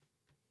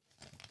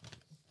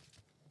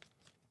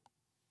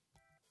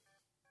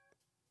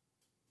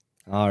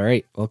All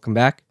right, welcome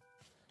back.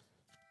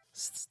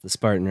 It's the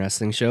Spartan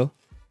Wrestling Show.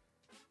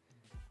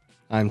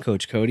 I'm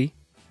Coach Cody,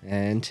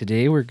 and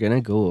today we're going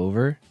to go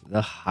over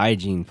the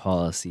hygiene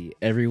policy,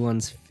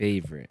 everyone's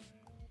favorite.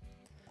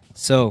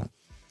 So,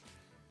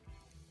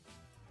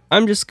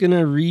 I'm just going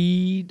to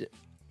read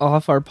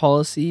off our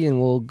policy and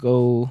we'll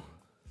go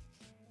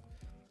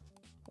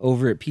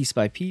over it piece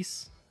by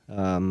piece.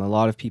 A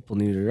lot of people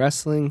new to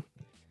wrestling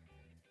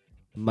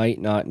might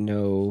not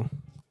know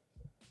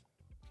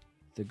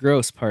the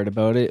gross part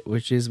about it,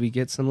 which is we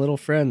get some little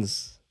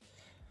friends.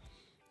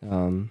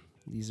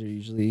 These are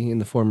usually in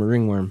the form of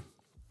ringworm.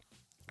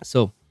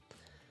 So,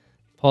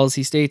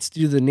 policy states,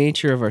 due to the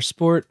nature of our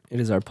sport, it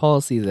is our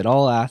policy that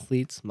all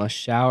athletes must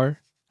shower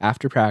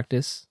after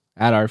practice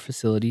at our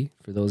facility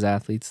for those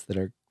athletes that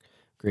are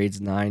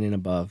grades 9 and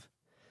above.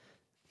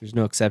 There's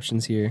no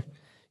exceptions here.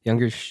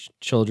 Younger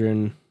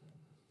children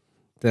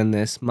than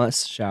this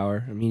must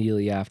shower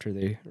immediately after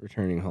they're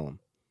returning home.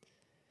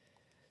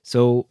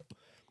 So,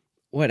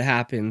 what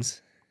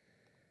happens?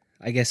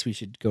 I guess we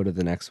should go to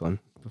the next one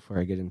before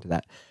I get into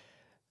that.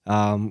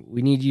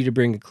 We need you to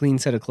bring a clean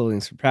set of clothing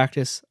for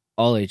practice.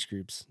 All age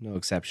groups, no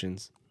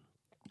exceptions.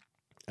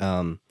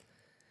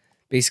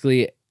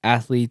 Basically,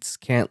 athletes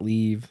can't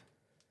leave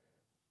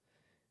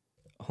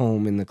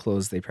home in the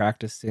clothes they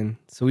practiced in.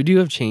 So we do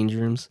have change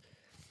rooms.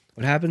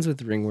 What happens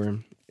with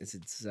ringworm is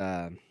it's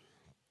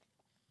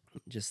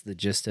just the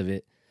gist of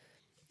it.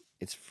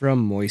 It's from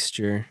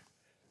moisture,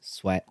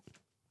 sweat.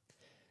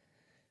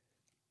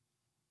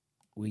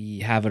 We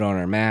have it on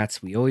our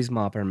mats. We always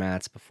mop our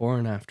mats before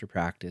and after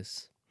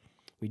practice.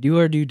 We do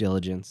our due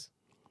diligence.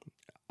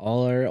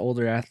 All our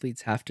older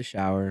athletes have to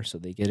shower so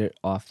they get it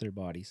off their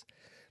bodies.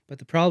 But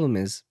the problem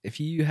is,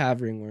 if you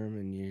have ringworm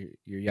and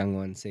your young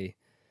one, say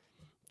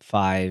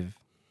 5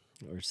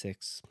 or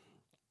 6,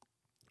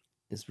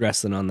 is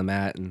wrestling on the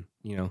mat and,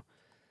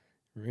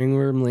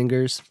 ringworm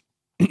lingers.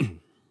 The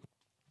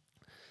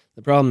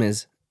problem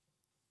is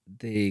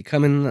they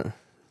come in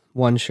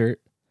one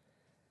shirt.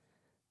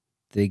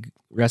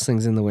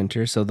 Wrestling's in the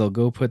winter, so they'll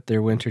go put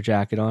their winter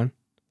jacket on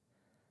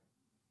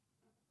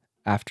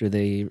after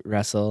they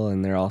wrestle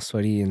and they're all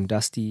sweaty and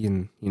dusty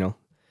and,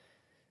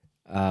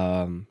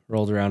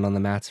 rolled around on the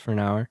mats for an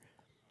hour.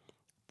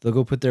 They'll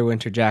go put their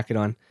winter jacket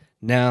on.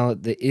 Now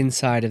the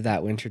inside of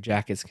that winter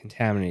jacket's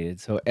contaminated.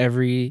 So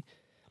every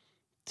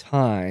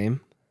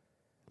time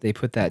they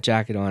put that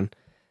jacket on,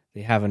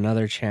 they have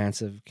another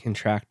chance of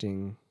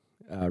contracting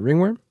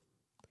ringworm.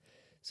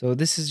 So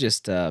this is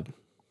just a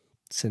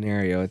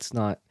scenario. It's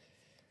not,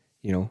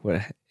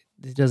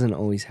 it doesn't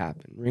always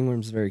happen.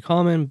 Ringworm's very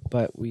common,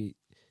 but we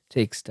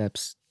take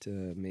steps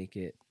to make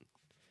it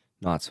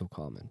not so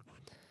common.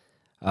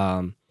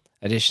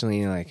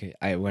 Additionally,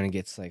 when it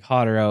gets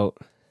hotter out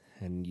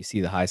and you see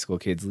the high school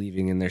kids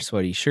leaving in their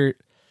sweaty shirt,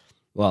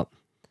 well,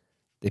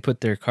 they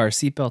put their car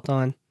seatbelt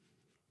on.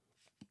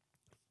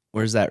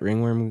 Where's that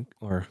ringworm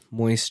or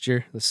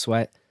moisture, the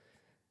sweat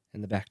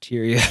and the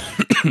bacteria,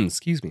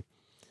 excuse me,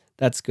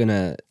 that's going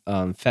to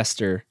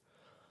fester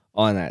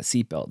on that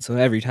seatbelt. So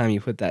every time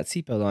you put that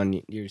seatbelt on,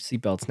 your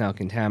seatbelt's now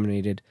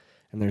contaminated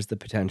and there's the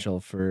potential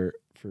for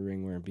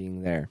ringworm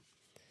being there.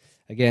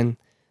 Again,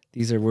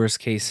 these are worst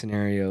case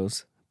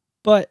scenarios,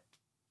 but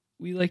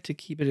we like to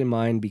keep it in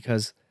mind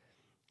because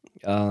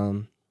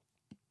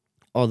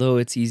although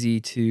it's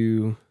easy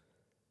to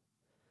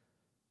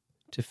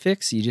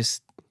fix, you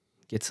just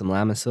get some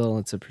Lamisil.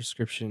 It's a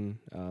prescription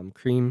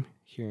cream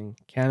here in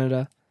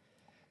Canada.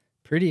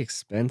 Pretty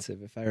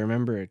expensive. If I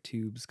remember, a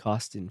tube's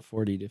costing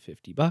 $40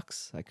 to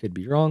 $50. I could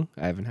be wrong.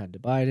 I haven't had to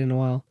buy it in a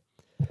while.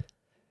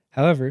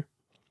 However,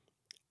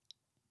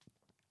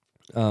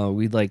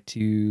 we'd like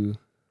to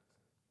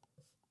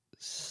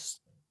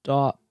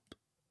stop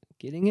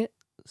getting it,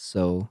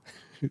 so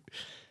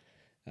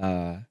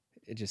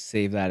it just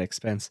save that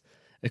expense.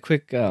 A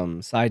quick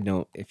side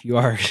note: if you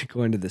are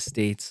going to the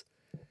States,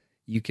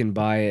 you can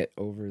buy it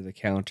over the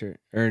counter.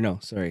 Or no,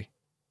 sorry,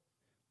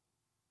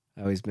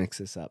 I always mix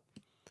this up.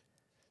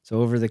 So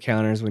over the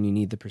counters, when you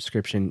need the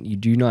prescription, you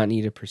do not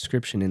need a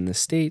prescription in the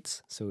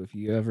States. So if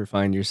you ever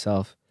find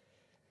yourself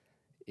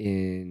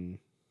in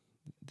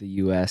the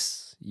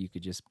US, you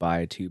could just buy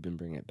a tube and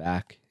bring it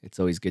back. It's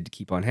always good to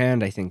keep on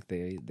hand. I think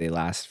they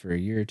last for a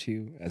year or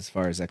two as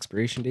far as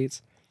expiration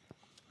dates.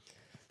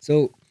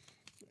 So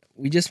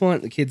we just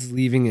want the kids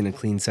leaving in a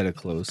clean set of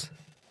clothes.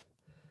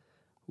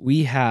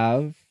 We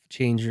have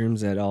change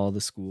rooms at all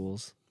the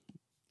schools.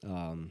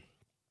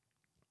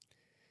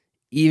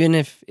 Even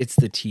if it's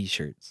the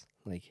t-shirts,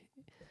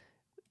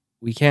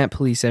 we can't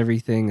police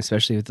everything,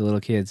 especially with the little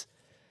kids.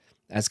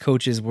 As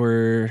coaches,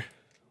 we're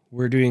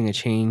doing a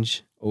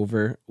change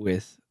over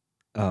with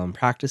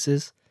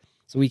practices,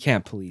 so we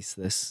can't police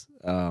this.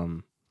 But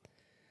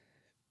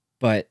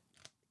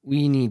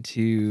we need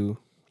to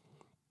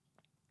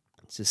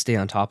stay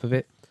on top of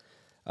it.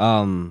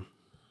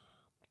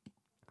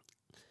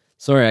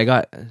 Sorry, I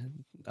got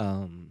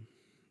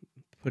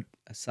put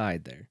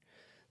aside there.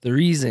 The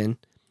reason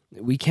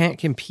we can't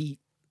compete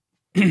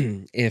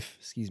if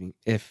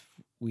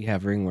we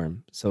have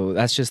ringworm. So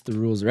that's just the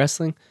rules of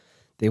wrestling.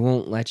 they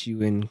won't let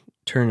you in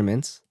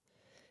tournaments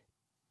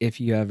if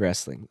you have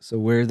wrestling. So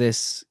where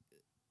this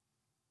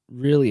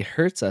really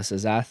hurts us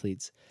as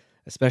athletes,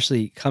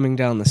 especially coming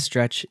down the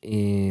stretch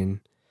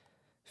in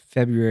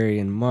February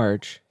and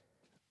March,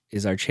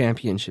 is our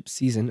championship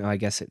season. I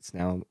guess it's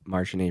now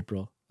March and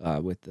April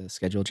with the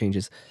schedule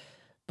changes.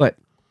 But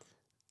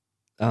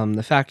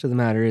the fact of the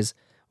matter is,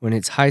 when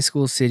it's high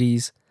school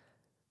cities,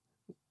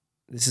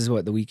 this is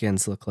what the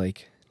weekends look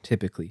like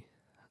typically.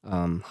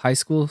 High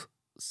school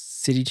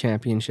city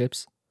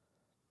championships,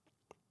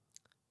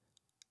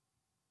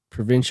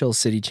 provincial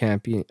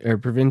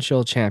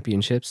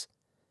championships,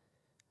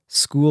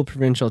 school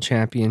provincial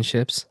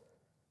championships,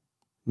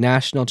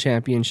 national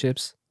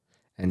championships,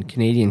 and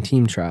Canadian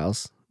team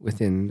trials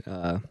within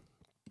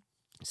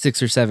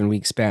 6 or 7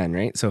 week span,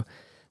 right? So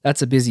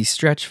that's a busy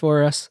stretch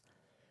for us.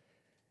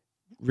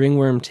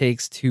 Ringworm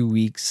takes 2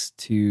 weeks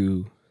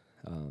to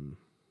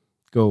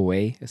go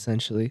away,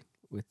 essentially,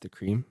 with the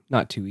cream.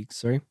 Not 2 weeks,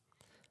 sorry.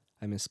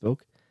 I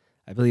misspoke.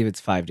 I believe it's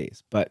 5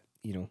 days, but,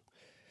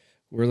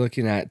 we're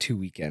looking at 2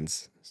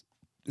 weekends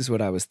is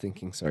what I was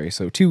thinking, sorry.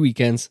 So 2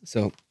 weekends.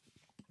 So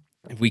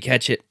if we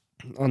catch it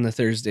on the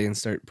Thursday and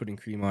start putting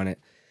cream on it,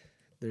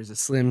 there's a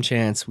slim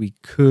chance we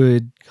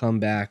could come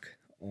back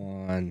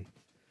on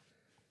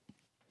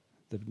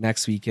the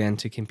next weekend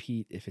to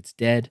compete if it's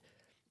dead,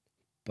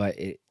 but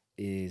it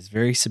is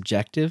very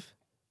subjective.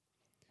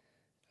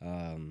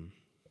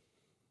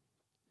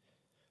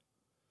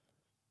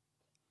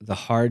 The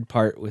hard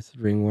part with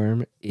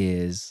ringworm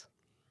is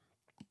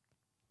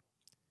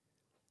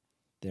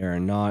there are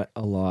not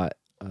a lot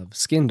of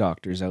skin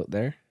doctors out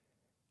there.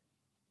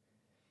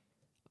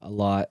 A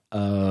lot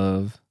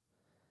of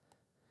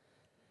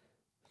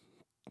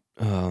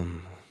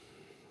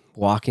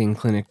walk-in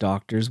clinic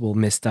doctors will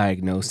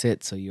misdiagnose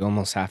it, so you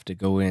almost have to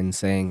go in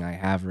saying, I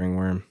have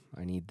ringworm,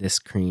 I need this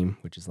cream,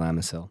 which is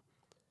Lamisil,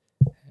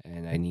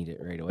 and I need it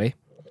right away.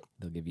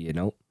 They'll give you a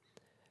note.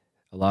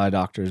 A lot of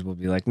doctors will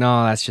be like,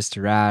 no, that's just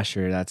a rash,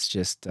 or that's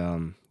just,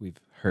 we've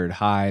heard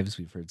hives,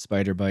 we've heard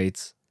spider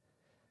bites.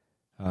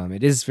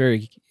 It is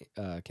very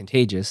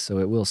contagious, so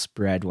it will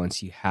spread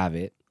once you have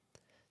it.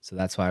 So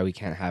that's why we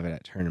can't have it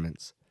at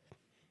tournaments.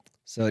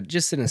 So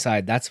just an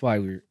aside, that's why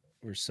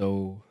we're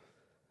so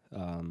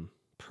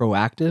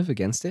proactive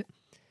against it,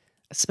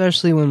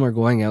 especially when we're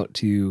going out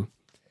to,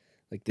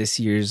 like, this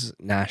year's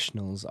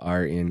nationals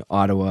are in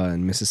Ottawa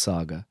and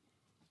Mississauga.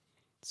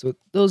 So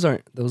those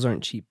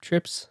aren't cheap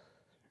trips,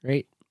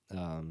 right?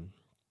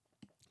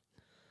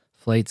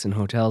 Flights and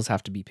hotels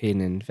have to be paid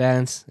in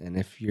advance, and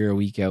if you're a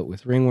week out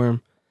with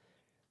ringworm,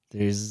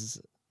 there's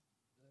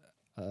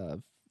a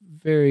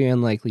very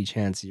unlikely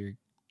chance you're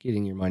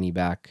getting your money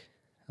back,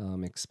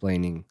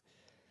 explaining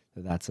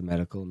that that's a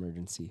medical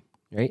emergency,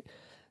 right?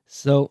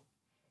 So,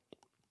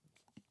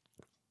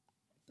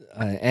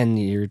 and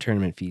your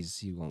tournament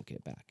fees you won't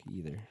get back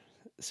either.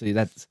 So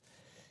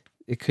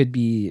it could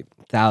be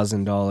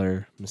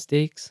 $1,000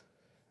 mistakes,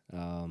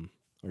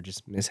 or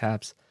just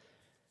mishaps.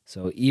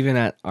 So even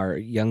at our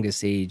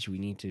youngest age, we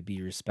need to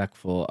be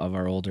respectful of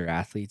our older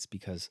athletes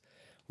because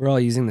we're all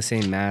using the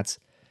same mats.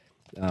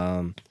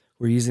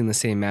 We're using the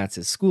same mats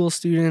as school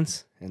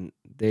students, and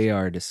they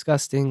are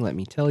disgusting, let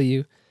me tell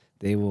you.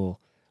 They will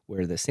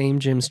wear the same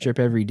gym strip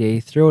every day,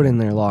 throw it in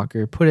their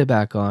locker, put it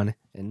back on,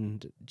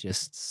 and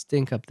just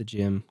stink up the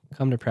gym,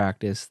 come to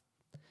practice,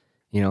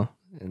 and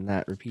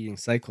that repeating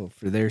cycle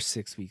for their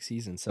 6-week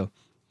season. So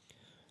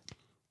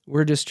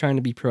we're just trying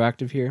to be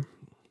proactive here,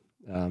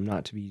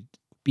 not to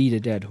beat a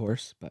dead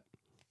horse, but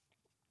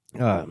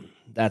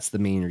that's the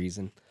main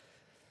reason.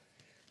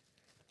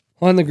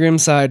 On the grim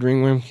side,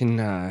 ringworm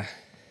can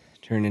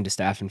turn into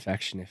staph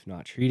infection if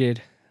not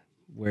treated.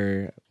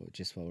 Where,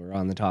 just while we're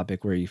on the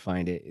topic, where you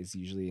find it is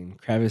usually in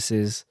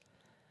crevices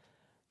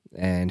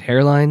and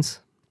hairlines,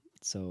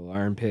 so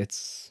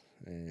armpits,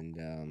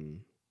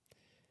 and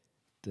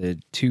the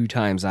 2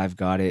 times I've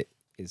got it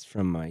is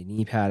from my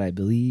knee pad. I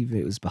believe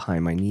it was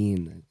behind my knee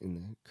in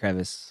the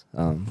crevice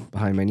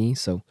behind my knee.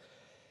 So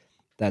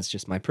that's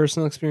just my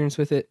personal experience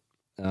with it.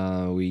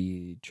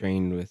 We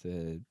trained with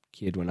a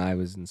kid when I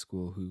was in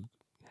school who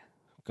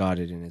got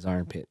it in his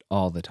armpit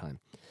all the time.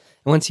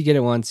 And once you get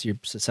it once, you're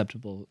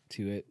susceptible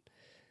to it,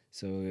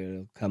 so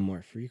it'll come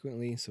more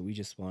frequently. So we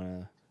just want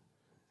to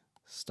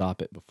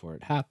stop it before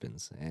it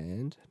happens,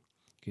 and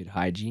good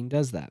hygiene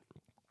does that.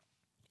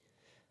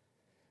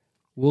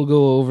 We'll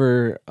go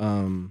over,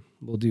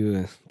 we'll do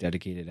a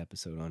dedicated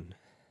episode on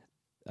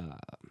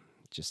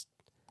just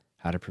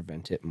how to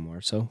prevent it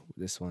more. So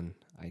this one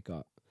I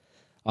got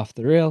off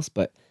the rails,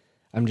 but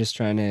I'm just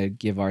trying to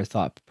give our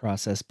thought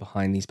process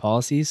behind these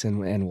policies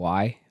and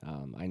why.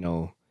 I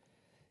know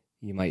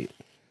you might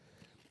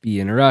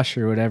be in a rush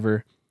or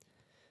whatever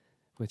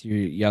with your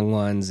young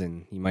ones,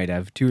 and you might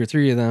have 2 or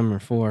 3 of them or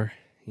 4,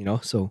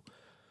 so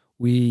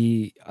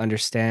we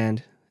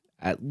understand.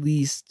 At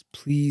least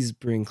please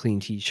bring clean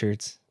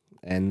t-shirts.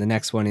 And the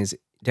next one is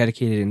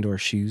dedicated indoor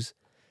shoes.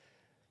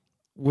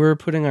 We're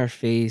putting our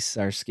face,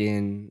 our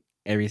skin,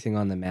 everything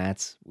on the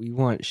mats. We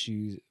want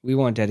shoes. We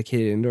want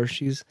dedicated indoor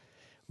shoes.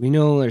 We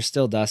know there's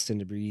still dust and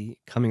debris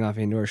coming off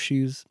indoor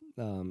shoes,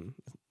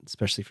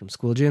 especially from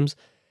school gyms.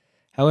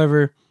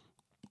 However,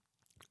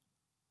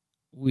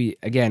 we're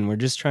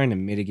just trying to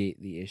mitigate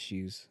the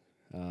issues.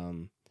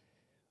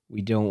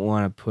 We don't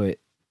want to put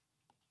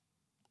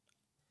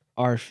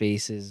our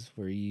faces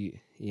where you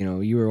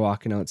were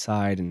walking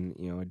outside and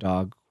a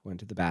dog went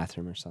to the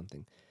bathroom or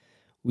something.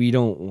 We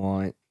don't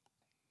want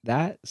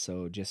that,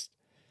 so just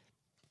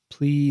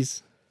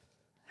please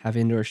have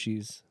indoor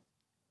shoes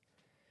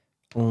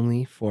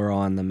only for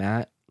on the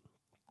mat.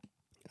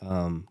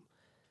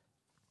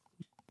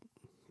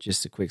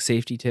 Just a quick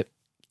safety tip: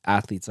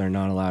 athletes are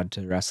not allowed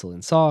to wrestle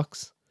in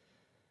socks.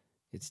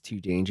 It's too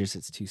dangerous,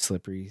 it's too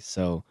slippery.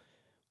 So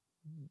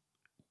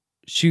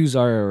shoes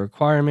are a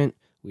requirement.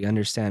 We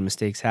understand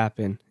mistakes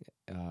happen.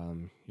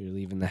 You're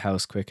leaving the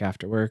house quick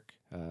after work,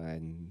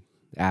 and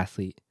the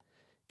athlete,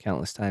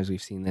 countless times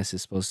we've seen this,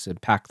 is supposed to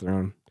pack their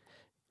own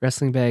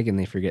wrestling bag and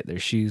they forget their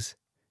shoes.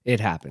 It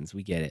happens.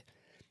 We get it.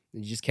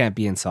 You just can't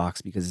be in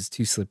socks because it's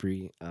too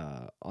slippery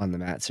on the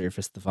mat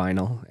surface, the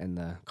vinyl and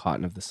the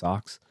cotton of the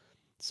socks.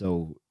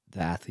 So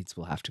the athletes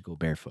will have to go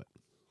barefoot.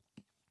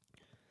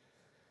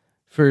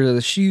 For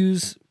the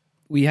shoes,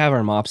 we have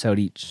our mops out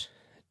each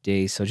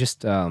day. So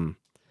just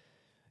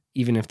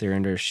even if they're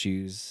indoor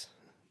shoes,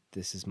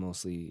 this is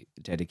mostly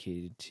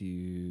dedicated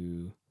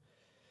to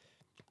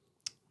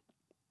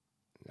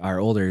our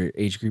older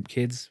age group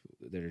kids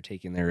that are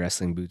taking their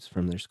wrestling boots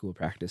from their school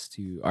practice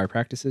to our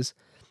practices.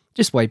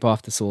 Just wipe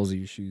off the soles of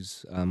your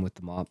shoes with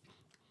the mop.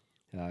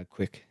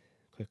 Quick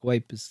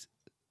wipe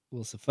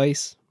will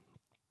suffice.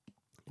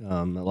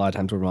 A lot of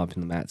times we're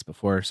mopping the mats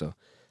before, so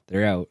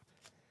they're out.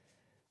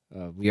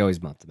 We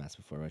always mop the mats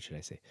before, what should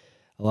I say?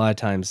 A lot of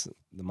times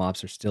the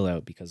mops are still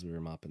out because we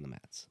were mopping the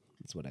mats.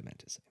 That's what I meant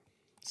to say.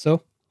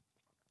 So,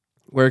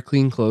 wear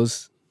clean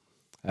clothes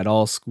at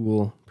all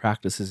school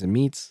practices and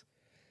meets.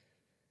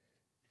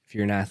 If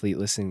you're an athlete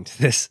listening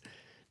to this,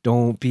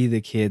 don't be the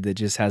kid that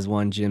just has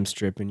one gym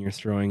strip and you're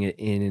throwing it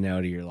in and out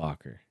of your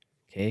locker,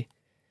 okay?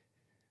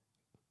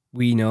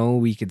 We know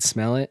we could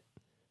smell it.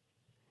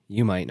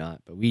 You might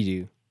not, but we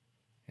do.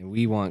 And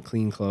we want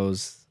clean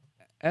clothes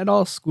at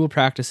all school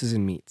practices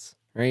and meets,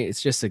 right?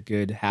 It's just a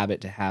good habit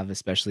to have,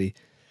 especially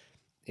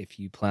if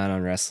you plan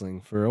on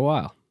wrestling for a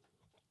while.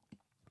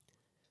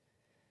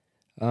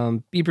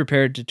 Be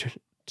prepared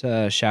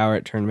to shower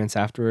at tournaments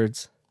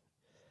afterwards.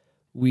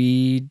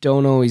 We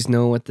don't always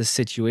know what the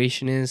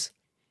situation is,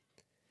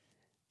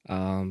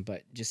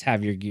 but just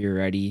have your gear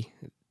ready.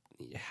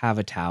 Have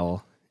a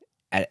towel.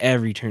 At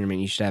every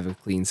tournament, you should have a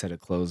clean set of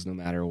clothes no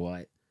matter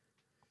what.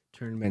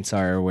 Tournaments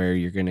are where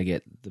you're going to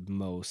get the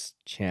most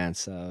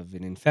chance of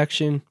an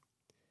infection.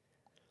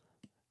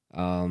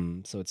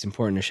 So it's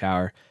important to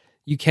shower.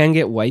 You can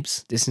get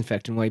wipes,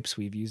 disinfectant wipes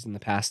we've used in the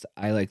past.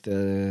 I like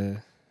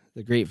the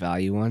Great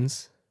Value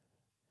ones.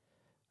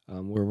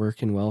 Were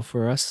working well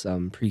for us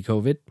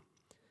pre-COVID,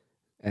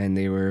 and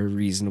they were a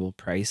reasonable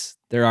price.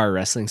 There are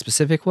wrestling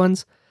specific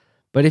ones,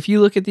 but if you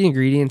look at the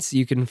ingredients,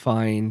 you can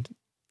find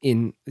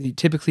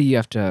typically you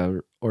have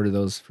to order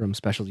those from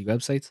specialty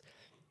websites.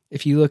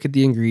 If you look at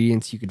the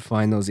ingredients, you could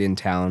find those in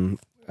town.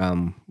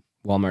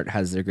 Walmart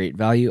has their Great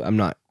Value. I'm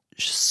not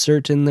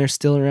certain they're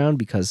still around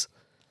because,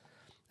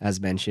 as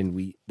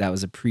mentioned, that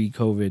was a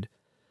pre-COVID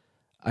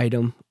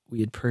item we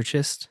had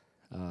purchased.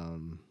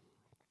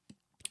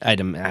 I'd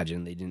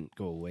imagine they didn't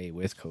go away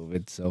with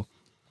COVID, so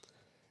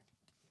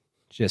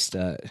just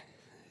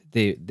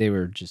they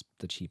were just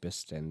the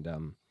cheapest,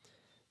 and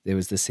there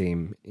was the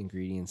same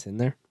ingredients in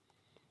there.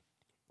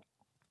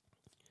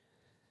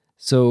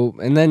 So,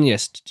 and then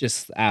yes,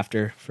 just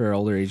after, for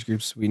older age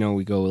groups, we know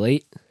we go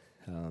late.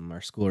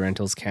 Our school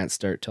rentals can't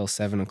start till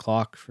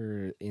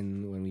 7:00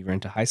 when we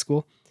rent a high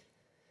school,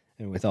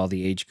 and with all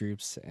the age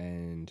groups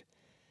and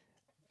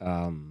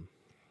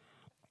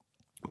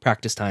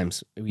practice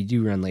times, we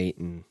do run late,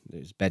 and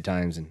there's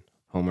bedtimes and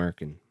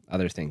homework and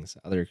other things,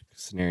 other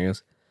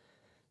scenarios.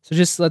 So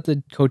just let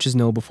the coaches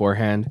know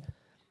beforehand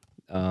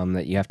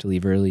that you have to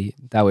leave early.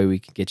 That way we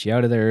can get you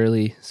out of there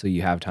early so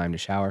you have time to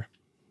shower.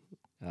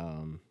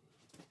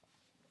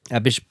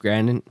 At Bishop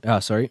Grandin,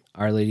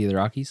 Our Lady of the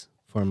Rockies,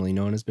 formerly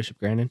known as Bishop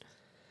Grandin,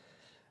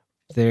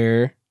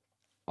 there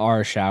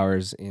are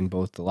showers in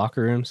both the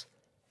locker rooms.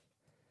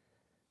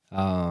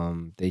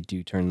 They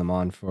do turn them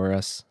on for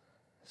us.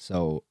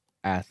 So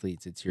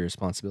athletes, it's your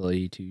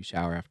responsibility to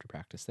shower after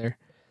practice there.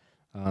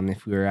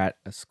 If we were at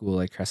a school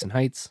like Crescent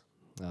Heights,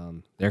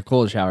 they're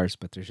cold showers,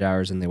 but they're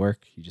showers and they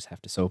work. You just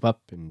have to soap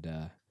up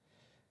and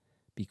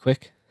be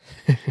quick.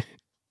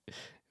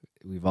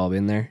 We've all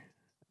been there.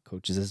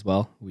 Coaches as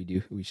well.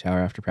 We shower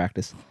after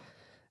practice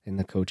in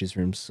the coaches'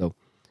 rooms. So,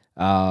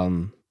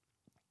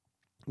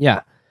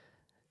 yeah.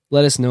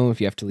 Let us know if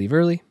you have to leave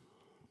early.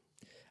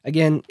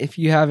 Again, if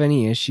you have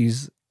any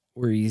issues,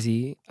 we're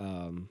easy.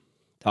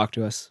 Talk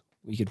to us.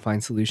 We can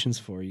find solutions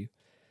for you.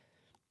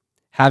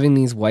 Having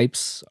these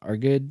wipes are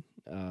good.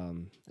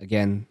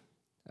 Again,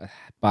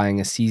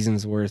 buying a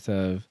season's worth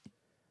of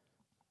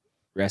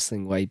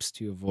wrestling wipes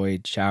to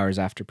avoid showers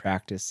after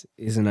practice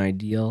isn't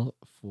ideal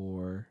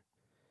for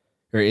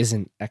or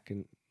isn't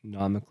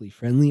economically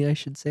friendly, I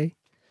should say.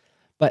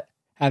 But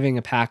having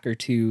a pack or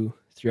two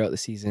throughout the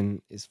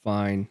season is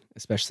fine,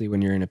 especially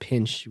when you're in a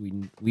pinch.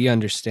 We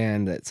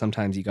understand that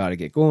sometimes you got to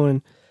get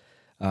going.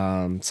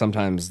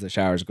 Sometimes the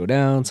showers go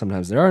down.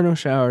 Sometimes there are no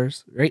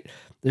showers, right?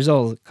 There's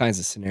all kinds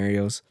of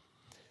scenarios.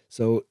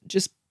 So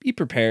just be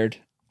prepared.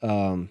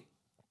 You're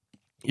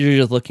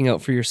just looking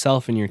out for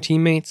yourself and your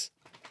teammates,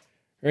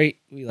 right?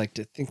 We like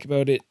to think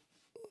about it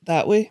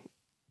that way.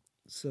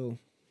 So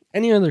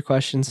any other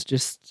questions,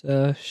 just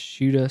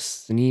shoot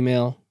us an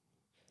email.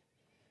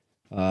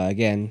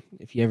 Again,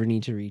 if you ever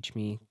need to reach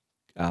me,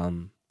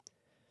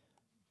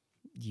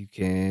 you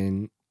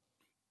can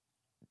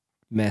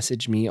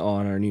message me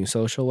on our new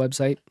social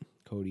website,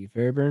 Cody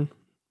Fairburn.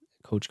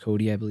 Coach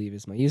Cody, I believe,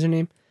 is my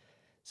username.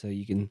 So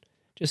you can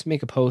just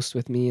make a post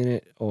with me in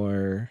it,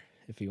 or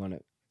if you want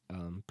it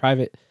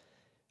private,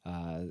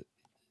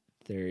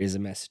 there is a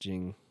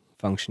messaging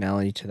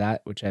functionality to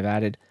that, which I've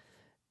added.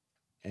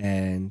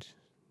 And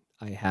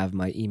I have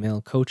my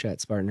email,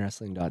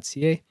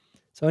 coach@spartanwrestling.ca.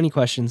 So any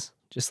questions,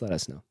 just let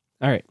us know.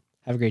 All right.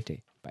 Have a great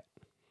day.